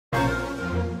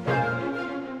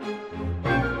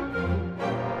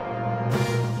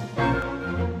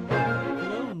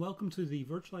to the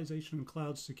Virtualization and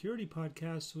Cloud Security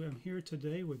Podcast. So I'm here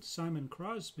today with Simon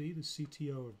Crosby, the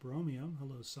CTO of Bromium.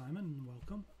 Hello, Simon, and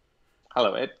welcome.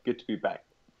 Hello, Ed. Good to be back.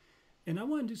 And I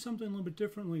want to do something a little bit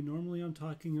differently. Normally I'm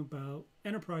talking about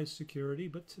enterprise security,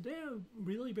 but today I've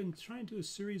really been trying to do a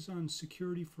series on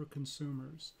security for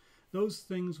consumers. Those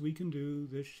things we can do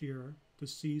this year,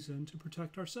 this season, to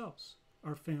protect ourselves,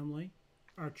 our family,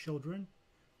 our children,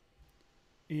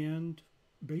 and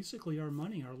basically our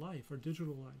money, our life, our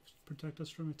digital lives, protect us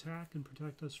from attack and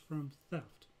protect us from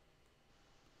theft.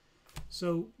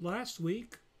 So last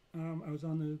week, I was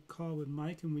on the call with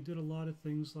Mike, and we did a lot of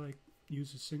things like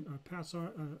use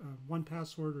one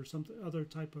password or some other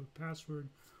type of password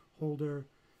holder.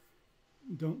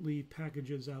 Don't leave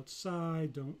packages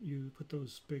outside. Don't you put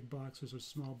those big boxes or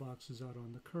small boxes out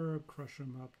on the curb. Crush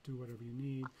them up. Do whatever you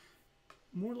need.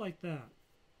 More like that.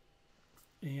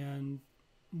 And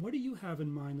what do you have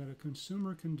in mind that a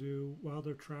consumer can do while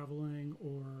they're traveling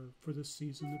or for this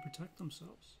season to protect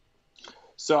themselves?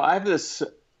 So I have this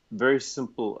very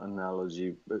simple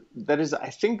analogy. That is, I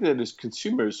think that as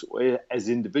consumers, as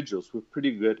individuals, we're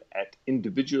pretty good at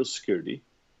individual security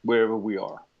wherever we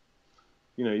are.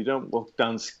 You know, you don't walk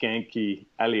down skanky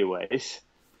alleyways,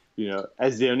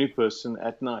 as the only person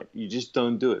at night. You just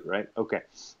don't do it, right? Okay.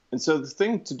 And so the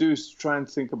thing to do is to try and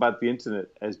think about the internet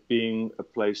as being a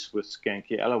place with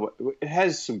skanky alleyways. It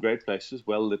has some great places,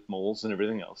 well-lit malls and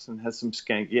everything else, and has some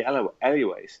skanky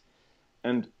alleyways.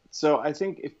 And so I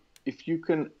think if you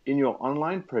can, in your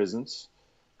online presence,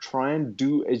 try and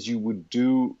do as you would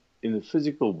do in the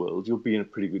physical world, you'll be in a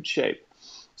pretty good shape.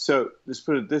 So let's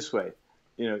put it this way.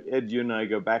 Ed, you and I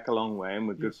go back a long way, and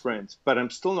we're good friends, but I'm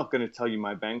still not going to tell you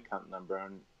my bank account number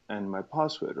and my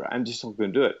password, right? I'm just not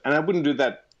going to do it. And I wouldn't do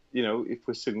that, if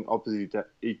we're sitting opposite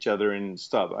each other in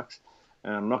Starbucks.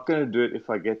 And I'm not going to do it if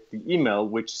I get the email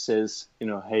which says,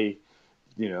 hey,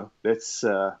 let's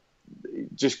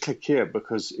just click here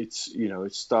because it's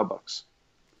Starbucks.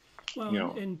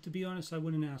 Well, and to be honest, I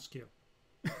wouldn't ask you.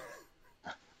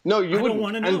 No, you wouldn't. I don't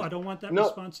want to know. I don't want that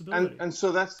responsibility. And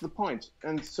so that's the point.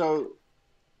 And so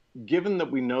given that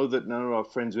we know that none of our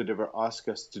friends would ever ask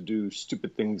us to do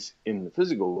stupid things in the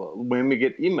physical world, when we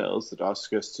get emails that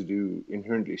ask us to do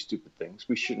inherently stupid things,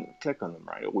 we shouldn't click on them,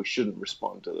 right? Or we shouldn't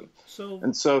respond to them. So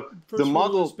the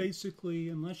model is basically,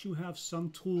 unless you have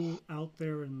some tool out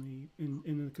there in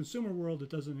the consumer world that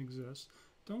doesn't exist,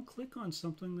 don't click on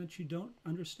something that you don't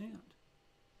understand.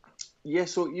 Yeah,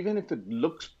 so even if it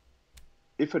looks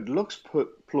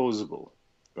plausible,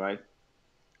 right?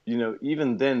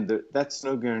 Even then, that's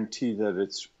no guarantee that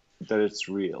it's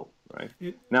real, right?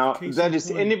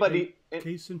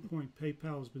 Case in point,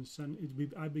 PayPal has been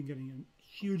sending. I've been getting a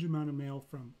huge amount of mail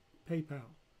from PayPal.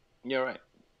 Yeah, right.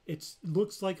 It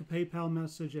looks like a PayPal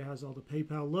message. It has all the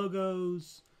PayPal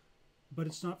logos, but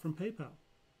it's not from PayPal.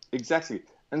 Exactly.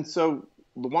 And so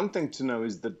the one thing to know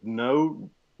is that no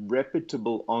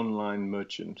reputable online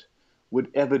merchant would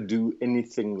ever do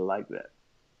anything like that.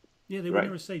 Yeah, they would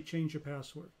never say change your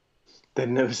password. They'd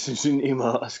never send you an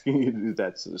email asking you to do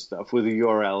that sort of stuff with a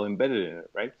URL embedded in it,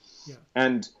 right? Yeah.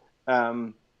 And,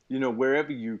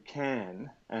 wherever you can,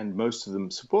 and most of them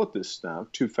support this now,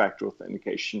 two-factor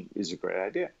authentication is a great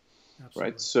idea,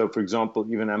 Absolutely. Right? So, for example,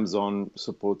 even Amazon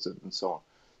supports it and so on.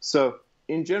 So,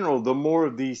 in general, the more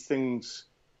of these things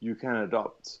you can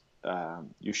adopt,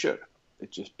 you should.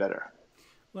 It's just better.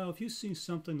 Well, if you see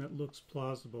something that looks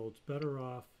plausible, it's better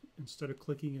off, instead of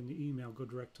clicking in the email, go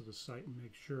direct to the site and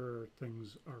make sure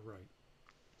things are right.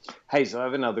 Hey, so I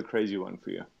have another crazy one for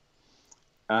you.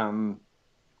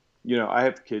 I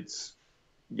have kids,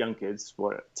 young kids,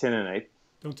 10 and 8.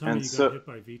 Don't tell me you got hit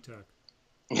by VirtSec.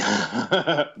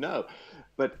 No,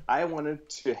 but I wanted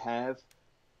to have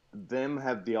them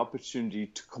have the opportunity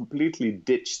to completely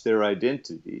ditch their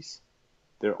identities,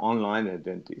 their online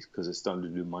identities, because they're starting to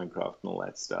do Minecraft and all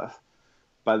that stuff,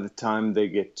 by the time they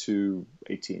get to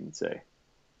 18, say.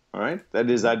 All right? That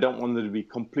is, I don't want them to be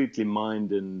completely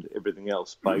mined and everything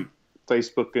else by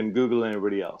Facebook and Google and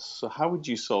everybody else. So how would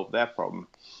you solve that problem?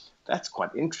 That's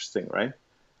quite interesting, right?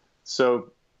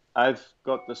 So I've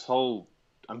got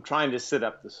I'm trying to set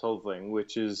up this whole thing,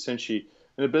 which is essentially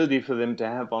an ability for them to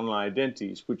have online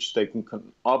identities, which they can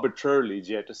arbitrarily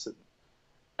jettison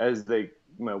as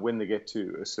when they get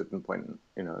to a certain point,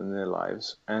 in their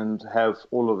lives, and have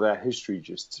all of that history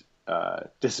just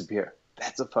disappear.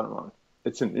 That's a fun one.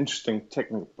 It's an interesting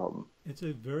technical problem. It's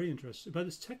a very interesting, but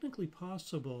it's technically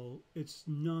possible. It's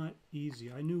not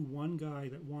easy. I knew one guy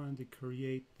that wanted to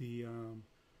create the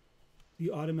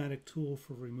automatic tool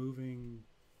for removing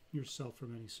yourself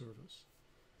from any service.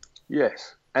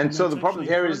 Yes, and so the problem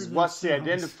here is, what's the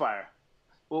identifier?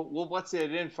 Well, what's the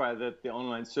identifier that the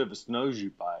online service knows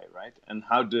you by, right? And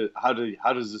how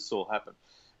does this all happen?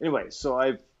 Anyway, so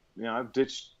I've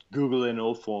ditched Google in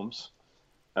all forms,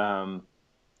 um,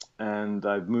 and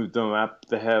I've moved them up.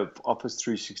 They have Office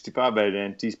 365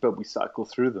 identities, but we cycle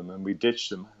through them and we ditch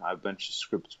them. I have a bunch of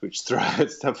scripts which throw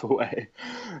that stuff away,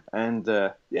 and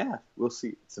yeah, we'll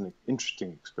see. It's an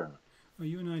interesting experiment. Well,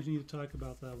 you and I need to talk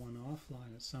about that one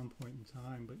offline at some point in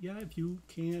time. But yeah, if you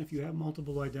can, if you have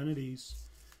multiple identities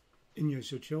in your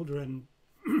children,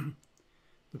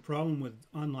 the problem with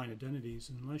online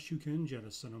identities, unless you can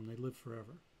jettison them, they live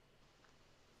forever.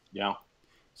 Yeah.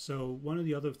 So one of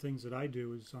the other things that I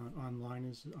do is online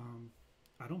is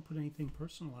I don't put anything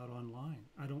personal out online.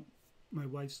 I don't. My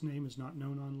wife's name is not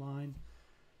known online.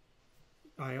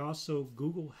 I also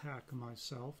Google hack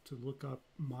myself to look up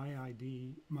my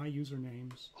ID, my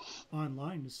usernames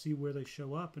online to see where they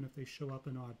show up and if they show up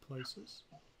in odd places.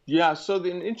 Yeah, so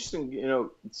the interesting,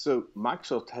 so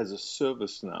Microsoft has a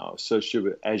service now associated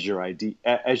with Azure ID,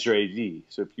 Azure AD.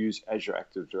 So if you use Azure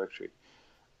Active Directory,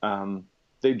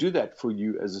 they do that for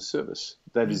you as a service.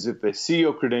 That is, if they see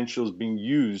your credentials being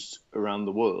used around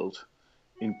the world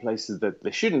in places that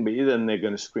they shouldn't be, then they're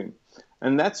going to scream.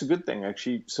 And that's a good thing,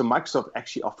 actually. So Microsoft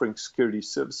actually offering security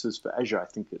services for Azure, I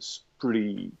think it's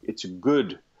a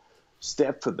good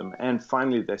step for them. And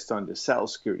finally, they're starting to sell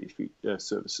security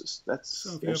services.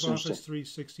 So if you have Office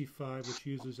 365, which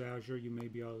uses Azure, you may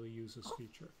be able to use this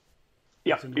feature.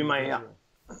 Yeah, you might. Yeah.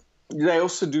 They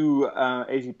also do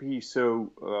ATP.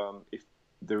 So if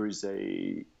there is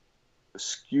a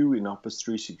SKU in Office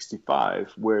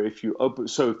 365 where if you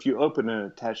open an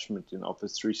attachment in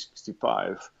Office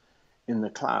 365 in the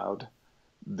cloud,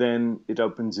 then it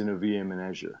opens in a VM in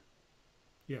Azure.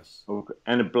 Yes. Okay.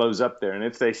 And it blows up there. And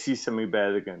if they see something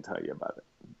bad, they're going to tell you about it.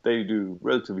 They do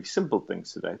relatively simple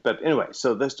things today. But anyway,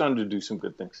 so they're starting to do some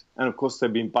good things. And of course,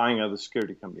 they've been buying other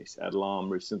security companies, Alarm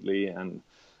recently, and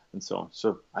so on.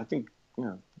 So I think,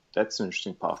 that's an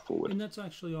interesting path forward. And that's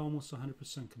actually almost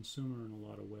 100% consumer in a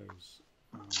lot of ways.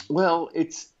 Well,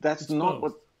 that's not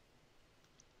both.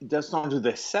 that's not who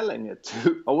they're selling it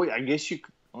to. Oh wait, I guess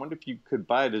I wonder if you could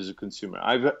buy it as a consumer.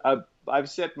 I've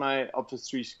set my Office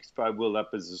 365 world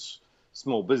up as a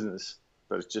small business,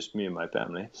 but it's just me and my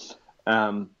family.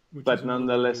 But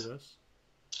nonetheless,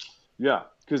 yeah,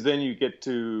 because then you get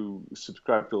to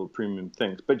subscribe to all the premium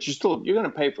things. But you're going to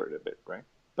pay for it a bit, right?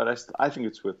 But I think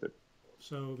it's worth it.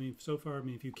 So so far,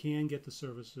 if you can get the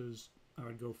services, I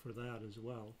would go for that as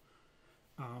well.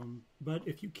 But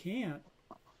if you can't,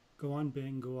 go on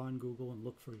Bing, go on Google, and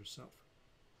look for yourself.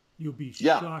 You'll be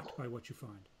shocked by what you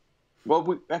find. Well,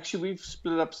 we've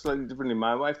split up slightly differently.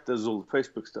 My wife does all the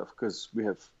Facebook stuff because we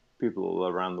have people all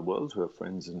around the world who are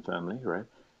friends and family, right?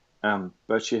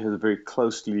 But she has a very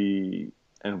closely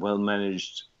and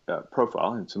well-managed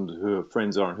profile in terms of who her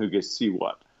friends are and who gets to see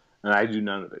what. And I do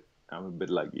none of it. I'm a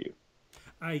bit like you.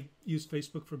 I use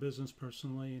Facebook for business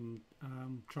personally, and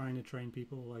I'm trying to train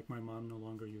people. Like my mom no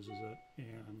longer uses it,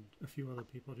 and a few other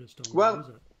people just don't use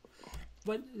it.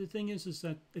 But the thing is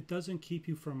that it doesn't keep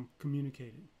you from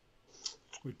communicating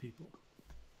with people.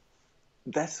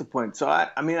 That's the point. So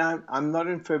I'm not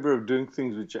in favor of doing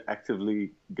things which are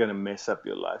actively going to mess up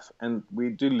your life. And we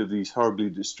do live these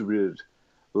horribly distributed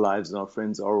lives, and our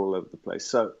friends are all over the place.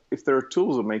 So if there are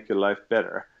tools that make your life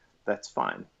better, that's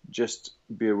fine. Just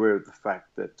be aware of the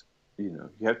fact that, you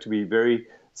have to be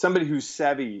somebody who's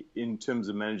savvy in terms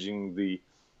of managing the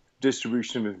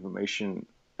distribution of information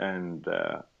and,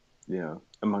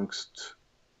 amongst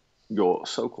your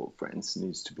so-called friends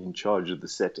needs to be in charge of the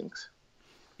settings.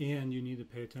 And you need to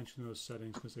pay attention to those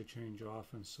settings because they change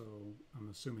often. So I'm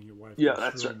assuming your wife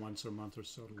goes through them once a month or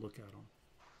so to look at them.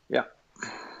 Yeah.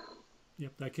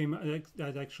 Yep,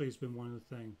 that actually has been one of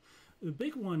the things. The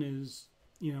big one is,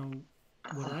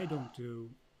 what I don't do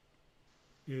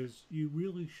is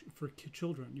for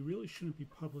children, you really shouldn't be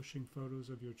publishing photos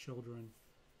of your children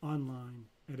online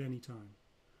at any time.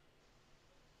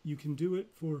 You can do it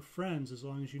for friends as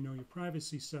long as you know your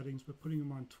privacy settings, but putting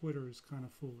them on Twitter is kind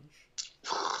of foolish.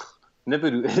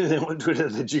 Never do anything on Twitter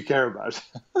that you care about.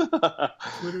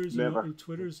 Twitter's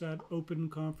that open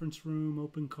conference room,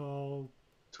 open call.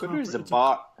 Twitter is a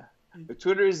bar.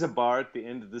 Twitter is a bar at the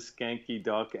end of the skanky,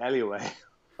 dark alleyway.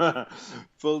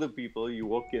 Full of people. You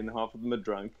walk in, half of them are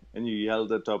drunk, and you yell at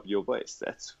the top of your voice.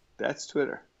 That's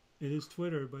Twitter. It is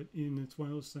Twitter, but it's one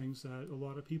of those things that a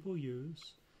lot of people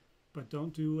use. But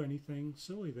don't do anything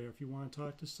silly there. If you want to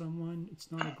talk to someone, it's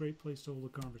not a great place to hold a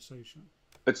conversation.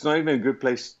 It's not even a good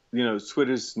place,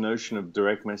 Twitter's notion of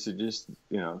direct messages,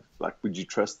 like, would you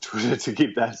trust Twitter to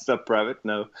keep that stuff private?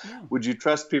 No. Yeah. Would you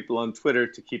trust people on Twitter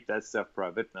to keep that stuff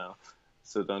private? No.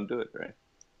 So don't do it, right?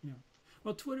 Yeah.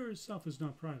 Well, Twitter itself is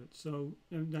not private, so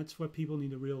and that's what people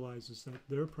need to realize is that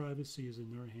their privacy is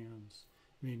in their hands.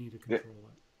 They need to Yeah, control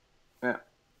it. yeah, I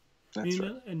that's mean,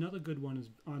 right. another good one is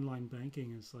online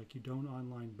banking. Is like you don't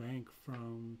online bank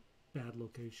from bad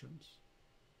locations.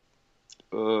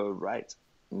 Right.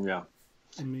 Yeah.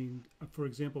 I mean, for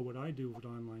example, what I do with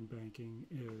online banking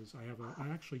is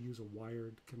I actually use a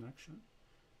wired connection.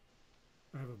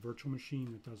 I have a virtual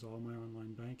machine that does all my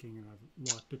online banking, and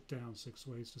I've locked it down 6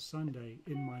 ways to Sunday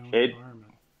in my own Ed,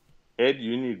 environment. Ed,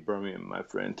 you need Bromium, my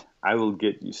friend. I will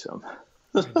get you some.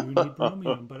 I do need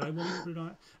Bromium, but I won't put it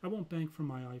on. I won't bank from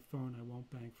my iPhone. I won't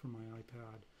bank from my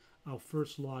iPad. I'll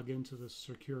first log into the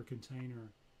secure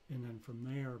container, and then from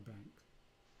there bank.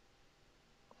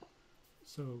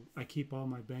 So I keep all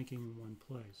my banking in one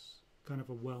place, kind of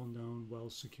a well-known,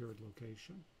 well-secured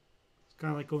location. It's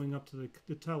kind of like going up to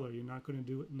the teller. You're not going to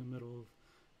do it in the middle of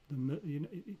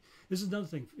this is another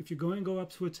thing. If you're going to go up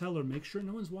to a teller, make sure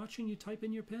no one's watching you type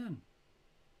in your PIN.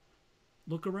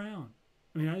 Look around.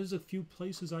 I mean, there's a few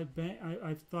places I've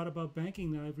thought about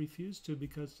banking that I've refused to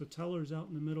because the teller's out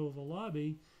in the middle of a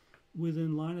lobby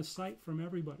within line of sight from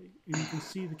everybody. And you can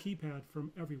see the keypad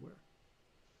from everywhere.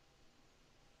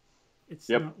 It's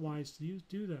Yep. not wise to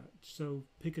do that. So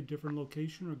pick a different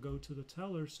location or go to the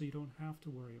teller so you don't have to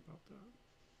worry about that.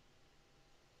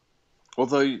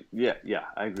 Although, yeah,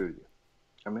 I agree with you.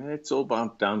 I mean, it's all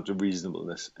down to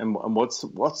reasonableness, and what's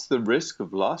the risk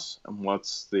of loss, and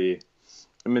what's the,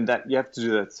 I mean, that you have to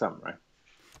do that sum, right?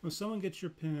 When someone gets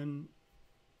your PIN,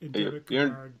 a You're, debit you're,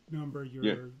 card number, you're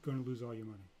you're going to lose all your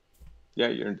money. yeah,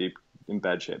 you're in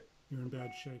bad shape. You're in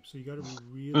bad shape. So you got to be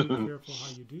really careful how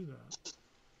you do that.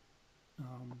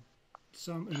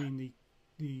 I mean,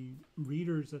 the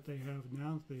readers that they have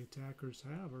now, that the attackers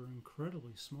have, are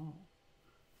incredibly small.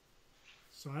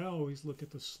 So I always look at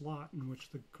the slot in which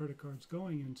the credit card's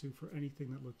going into for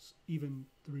anything that looks even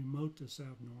the remotest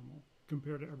abnormal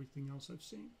compared to everything else I've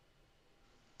seen.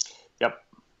 Yep.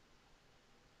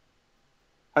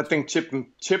 I think chip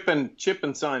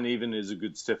and sign even is a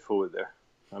good step forward there.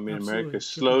 I mean, Absolutely. America's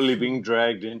Chip and slowly seal. being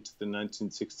dragged into the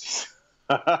 1960s.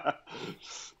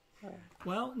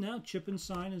 Well, now chip and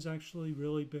sign is actually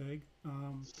really big.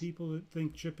 People that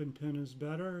think chip and pin is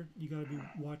better, you got to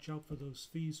watch out for those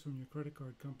fees from your credit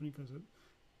card company because it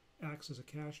acts as a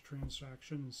cash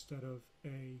transaction instead of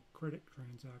a credit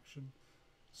transaction.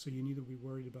 So you need to be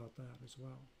worried about that as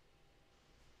well.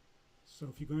 So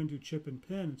if you're going to do chip and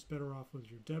pin, it's better off with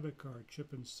your debit card.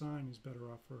 Chip and sign is better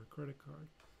off for a credit card,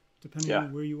 depending Yeah,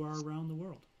 on where you are around the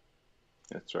world.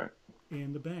 that's right.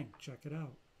 And the bank, check it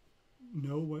out.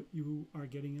 Know what you are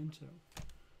getting into.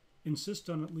 Insist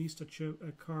on at least a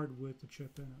card with the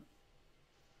chip in it.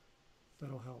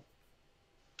 That'll help.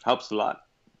 Helps a lot.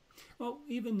 Well,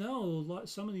 even though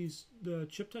some of the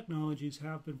chip technologies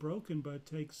have been broken, but it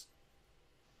takes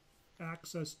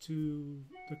access to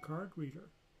the card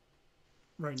reader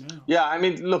right now. Yeah, I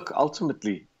mean, look,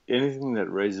 ultimately, anything that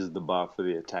raises the bar for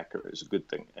the attacker is a good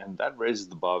thing, and that raises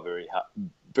the bar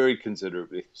very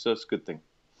considerably. So it's a good thing.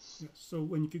 Yes. So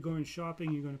when you're going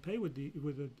shopping, you're going to pay with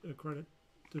a credit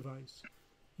device.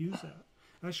 Use that.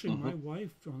 Actually, my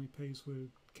wife only pays with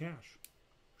cash.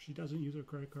 She doesn't use her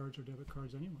credit cards or debit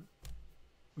cards anywhere,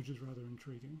 which is rather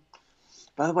intriguing.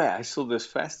 By the way, I saw this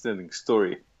fascinating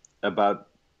story about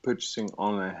purchasing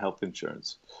online health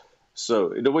insurance.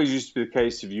 So it always used to be the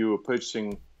case if you were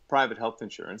purchasing private health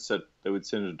insurance that they would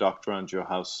send a doctor around to your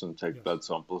house and take Yes. blood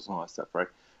samples and all that stuff, right?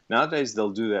 Nowadays,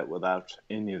 they'll do that without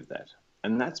any of that.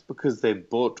 And that's because they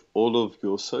bought all of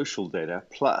your social data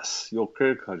plus your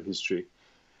credit card history.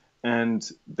 And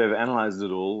they've analyzed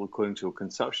it all according to your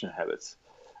consumption habits.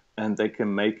 And they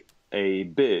can make a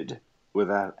bid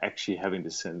without actually having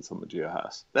to send someone to your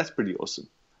house. That's pretty awesome.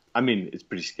 I mean, it's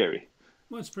pretty scary.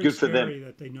 Well, it's pretty Good for them. scary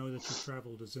that they know that you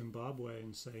traveled to Zimbabwe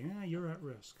and say, you're at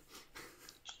risk.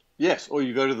 Yes, or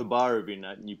you go to the bar every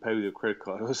night and you pay with your credit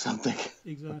card or something.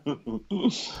 Exactly.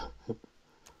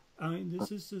 I mean,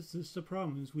 this is the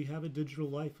problem, is we have a digital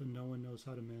life and no one knows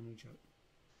how to manage it.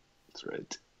 That's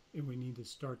right. And we need to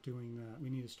start doing that. We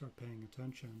need to start paying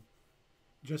attention.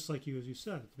 Just like as you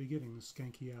said at the beginning, the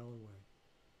skanky alleyway.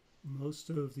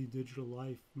 Most of the digital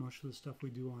life, much of the stuff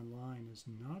we do online is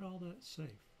not all that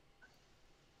safe.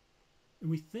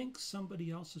 And we think somebody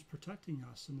else is protecting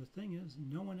us, and the thing is,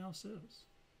 no one else is.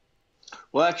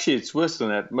 Well, actually, it's worse than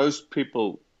that. Most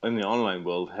people in the online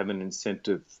world have an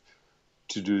incentive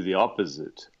to do the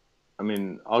opposite. I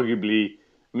mean, arguably,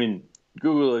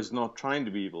 Google is not trying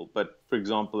to be evil, but for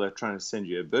example, they're trying to send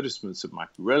you advertisements that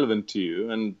might be relevant to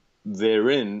you, and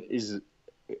therein is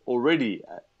already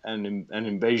an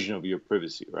invasion of your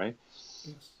privacy, right?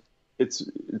 Yes.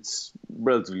 it's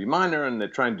relatively minor, and they're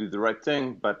trying to do the right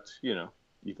thing. But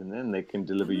even then, they can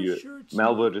deliver I'm not you sure it's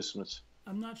malvertisements.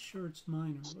 I'm not sure it's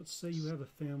minor. Let's say you have a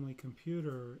family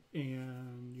computer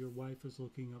and your wife is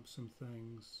looking up some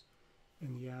things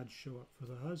and the ads show up for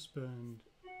the husband.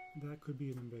 That could be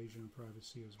an invasion of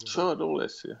privacy as well. Sure, it all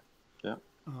is, yeah. Yeah.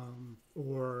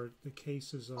 Or the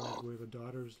cases of where the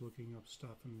daughter's looking up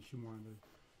stuff and she wanted to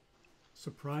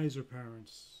surprise her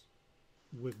parents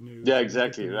with news. Yeah, and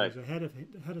exactly, get the right. news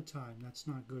ahead of time. That's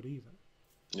not good either.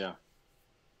 Yeah.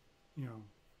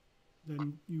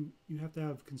 Then you have to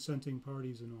have consenting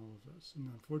parties in all of this. And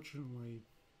unfortunately,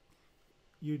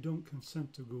 you don't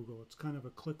consent to Google. It's kind of a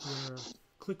click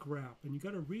wrap. And you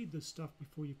got to read this stuff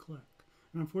before you click.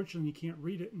 And unfortunately, you can't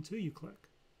read it until you click.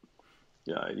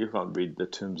 Yeah, you can't read the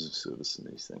terms of service in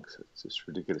these things. It's just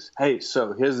ridiculous. Hey,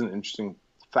 so here's an interesting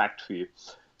fact for you.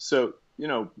 So,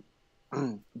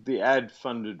 the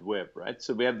ad-funded web, right?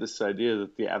 So we have this idea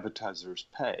that the advertisers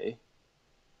pay,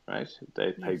 right?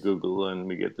 They pay Yes. Google and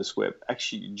we get this web.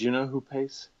 Actually, do you know who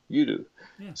pays? You do.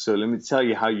 Yeah. So let me tell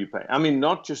you how you pay. I mean,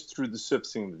 not just through the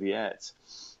surfacing of the ads.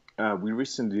 We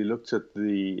recently looked at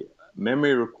the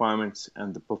memory requirements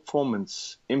and the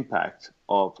performance impact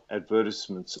of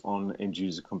advertisements on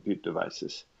end-user compute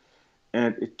devices.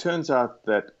 And it turns out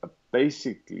that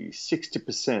basically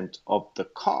 60% of the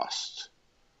cost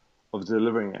of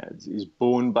delivering ads is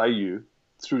borne by you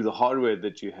through the hardware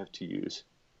that you have to use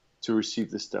to receive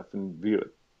the stuff and view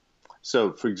it.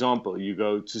 So, for example, you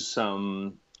go to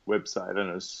some website, I don't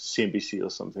know, CNBC or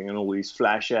something, and all these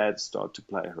flash ads start to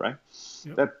play, right?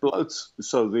 Yep. That bloats.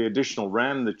 So the additional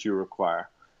RAM that you require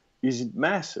is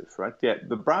massive, right?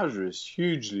 The browser is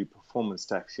hugely performance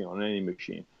taxing on any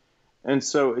machine. And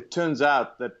so it turns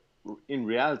out that in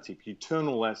reality, if you turn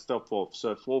all that stuff off,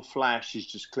 so if all flash is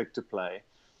just click to play,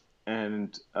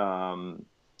 and and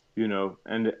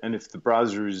if the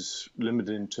browser is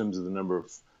limited in terms of the number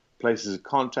of places of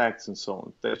contacts and so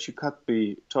on, that you cut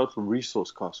the total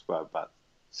resource cost by about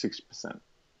 60%.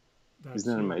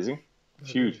 Isn't that amazing?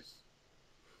 It's huge. Is.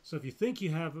 So if you think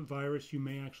you have a virus, you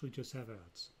may actually just have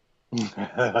ads.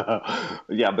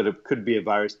 Yeah, but it could be a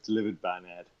virus delivered by an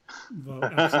ad. Well,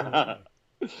 absolutely.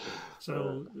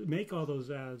 So make all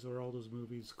those ads or all those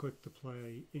movies quick to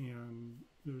play, and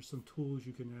there's some tools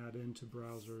you can add into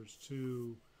browsers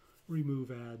to remove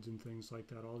ads and things like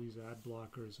that. All these ad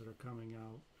blockers that are coming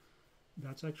out.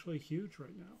 That's actually huge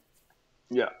right now.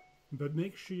 Yeah. But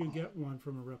make sure you get one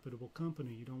from a reputable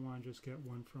company. You don't want to just get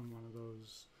one from one of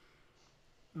those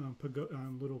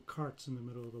little carts in the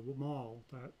middle of the mall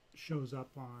that shows up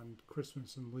on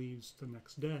Christmas and leaves the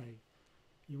next day.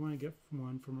 You want to get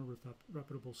one from a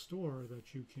reputable store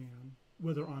that you can,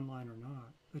 whether online or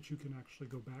not, that you can actually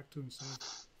go back to and say,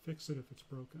 fix it if it's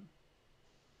broken.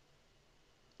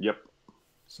 Yep.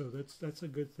 So that's a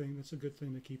good thing. That's a good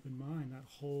thing to keep in mind. That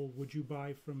whole, would you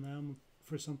buy from them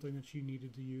for something that you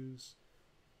needed to use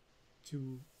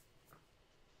to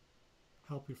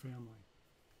help your family,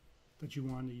 that you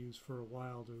wanted to use for a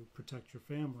while to protect your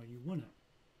family? You wouldn't.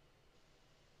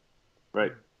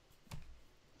 Right.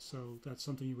 So that's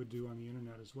something you would do on the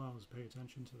internet as well, is pay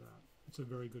attention to that. It's a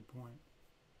very good point.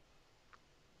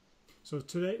 So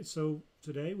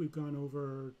today we've gone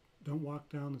over, don't walk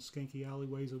down the skanky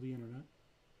alleyways of the internet.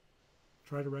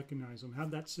 Try to recognize them.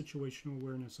 Have that situational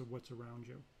awareness of what's around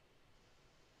you.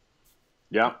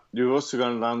 Yeah, you've also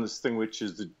gone down this thing, which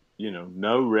is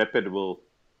no reputable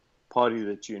party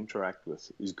that you interact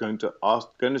with is going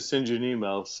to send you an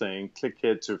email saying click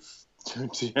here to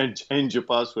change your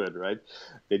password, right?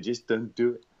 They just don't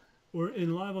do it. Or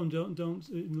in a lot of them don't.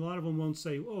 A lot of them won't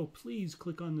say, "Oh, please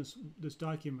click on this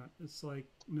document." It's like,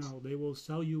 no, they will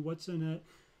tell you what's in it,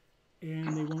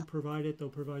 and they won't provide it. They'll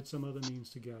provide some other means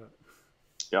to get it.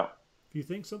 Yeah. If you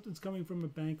think something's coming from a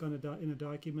bank in a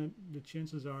document, the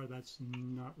chances are that's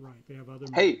not right. They have other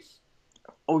means. Hey,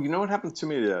 you know what happened to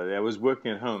me the other day? I was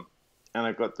working at home, and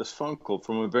I got this phone call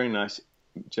from a very nice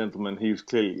gentleman. He was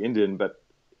clearly Indian, but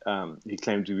he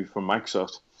claimed to be from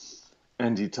Microsoft.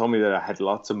 And he told me that I had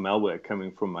lots of malware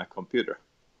coming from my computer.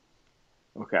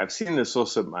 Okay, I've seen this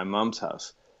also at my mom's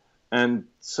house. And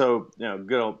so,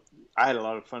 I had a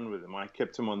lot of fun with him. I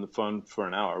kept him on the phone for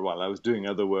an hour while I was doing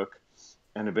other work,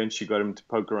 and eventually got him to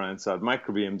poke around inside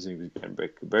microVMs, and he was getting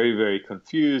very, very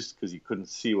confused because he couldn't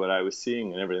see what I was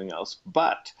seeing and everything else.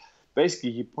 But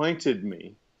basically, he pointed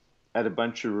me at a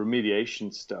bunch of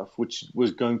remediation stuff, which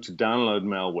was going to download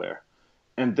malware.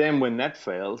 And then when that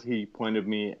failed, he pointed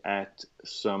me at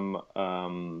some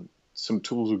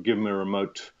tools would give him a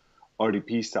remote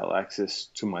RDP style access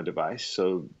to my device.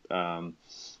 So, the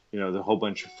whole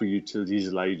bunch of free utilities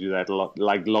allow you to do that,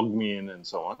 like LogMeIn and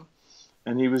so on.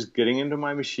 and he was getting into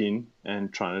my machine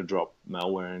and trying to drop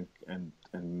malware and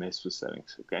mess with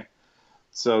settings. Okay,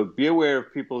 so be aware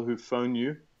of people who phone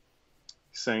you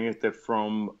saying that they're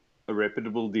from a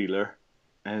reputable dealer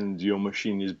and your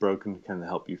machine is broken. Can they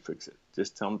help you fix it?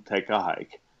 Just tell them take a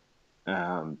hike,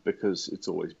 because it's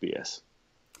always BS.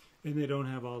 And they don't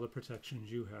have all the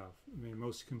protections you have. I mean,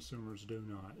 most consumers do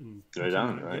not, and They you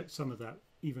don't, cannot right? get some of that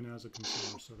even as a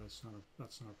consumer. So that's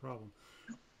not a problem.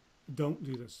 Don't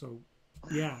do this. So,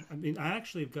 yeah, I mean, I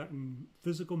actually have gotten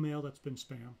physical mail that's been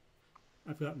spam.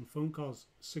 I've gotten phone calls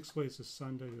 6 ways to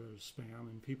Sunday that are spam,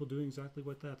 and people doing exactly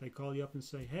what that. They call you up and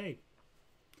say, "Hey,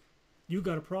 you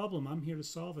got a problem. I'm here to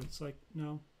solve it." It's like,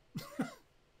 no,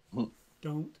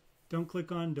 don't. Don't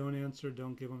click on, don't answer,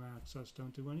 don't give them access,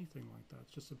 don't do anything like that.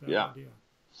 It's just a bad Yeah, idea.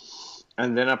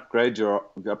 and then upgrade your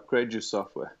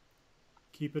software.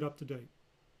 Keep it up to date.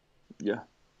 Yeah.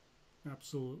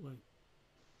 Absolutely.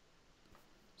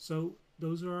 So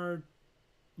those are our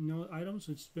items.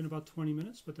 It's been about 20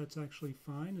 minutes, but that's actually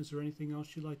fine. Is there anything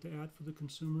else you'd like to add for the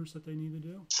consumers that they need to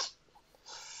do?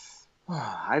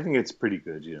 I think it's pretty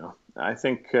good. I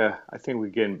think we're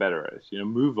getting better at it.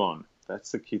 Move on.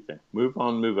 That's the key thing. Move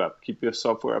on, move up. Keep your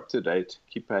software up to date.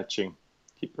 Keep patching.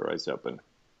 Keep your eyes open.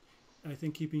 I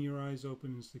think keeping your eyes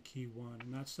open is the key one,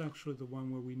 and that's actually the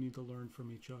one where we need to learn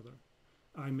from each other.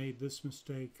 I made this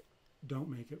mistake. Don't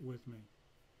make it with me.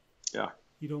 Yeah.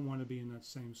 You don't want to be in that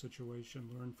same situation.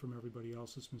 Learn from everybody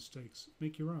else's mistakes.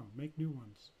 Make your own. Make new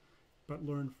ones, but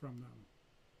learn from them.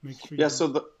 Make sure you Yeah. don't. So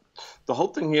the whole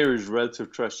thing here is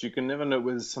relative trust. You can never know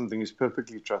whether something is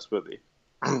perfectly trustworthy.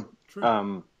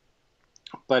 True.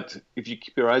 But if you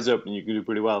keep your eyes open, you can do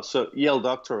pretty well. So EL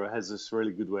Doctor has this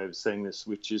really good way of saying this,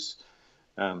 which is,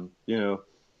 it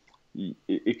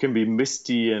can be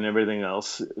misty and everything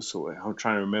else. So I'm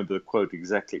trying to remember the quote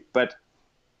exactly. But,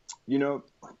 you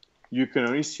can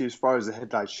only see as far as the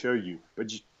headlights show you,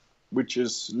 which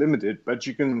is limited, but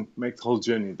you can make the whole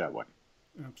journey that way.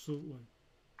 Absolutely.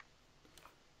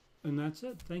 And that's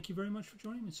it. Thank you very much for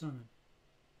joining me, Simon.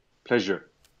 Pleasure.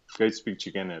 Great to speak to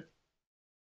you again, Ed.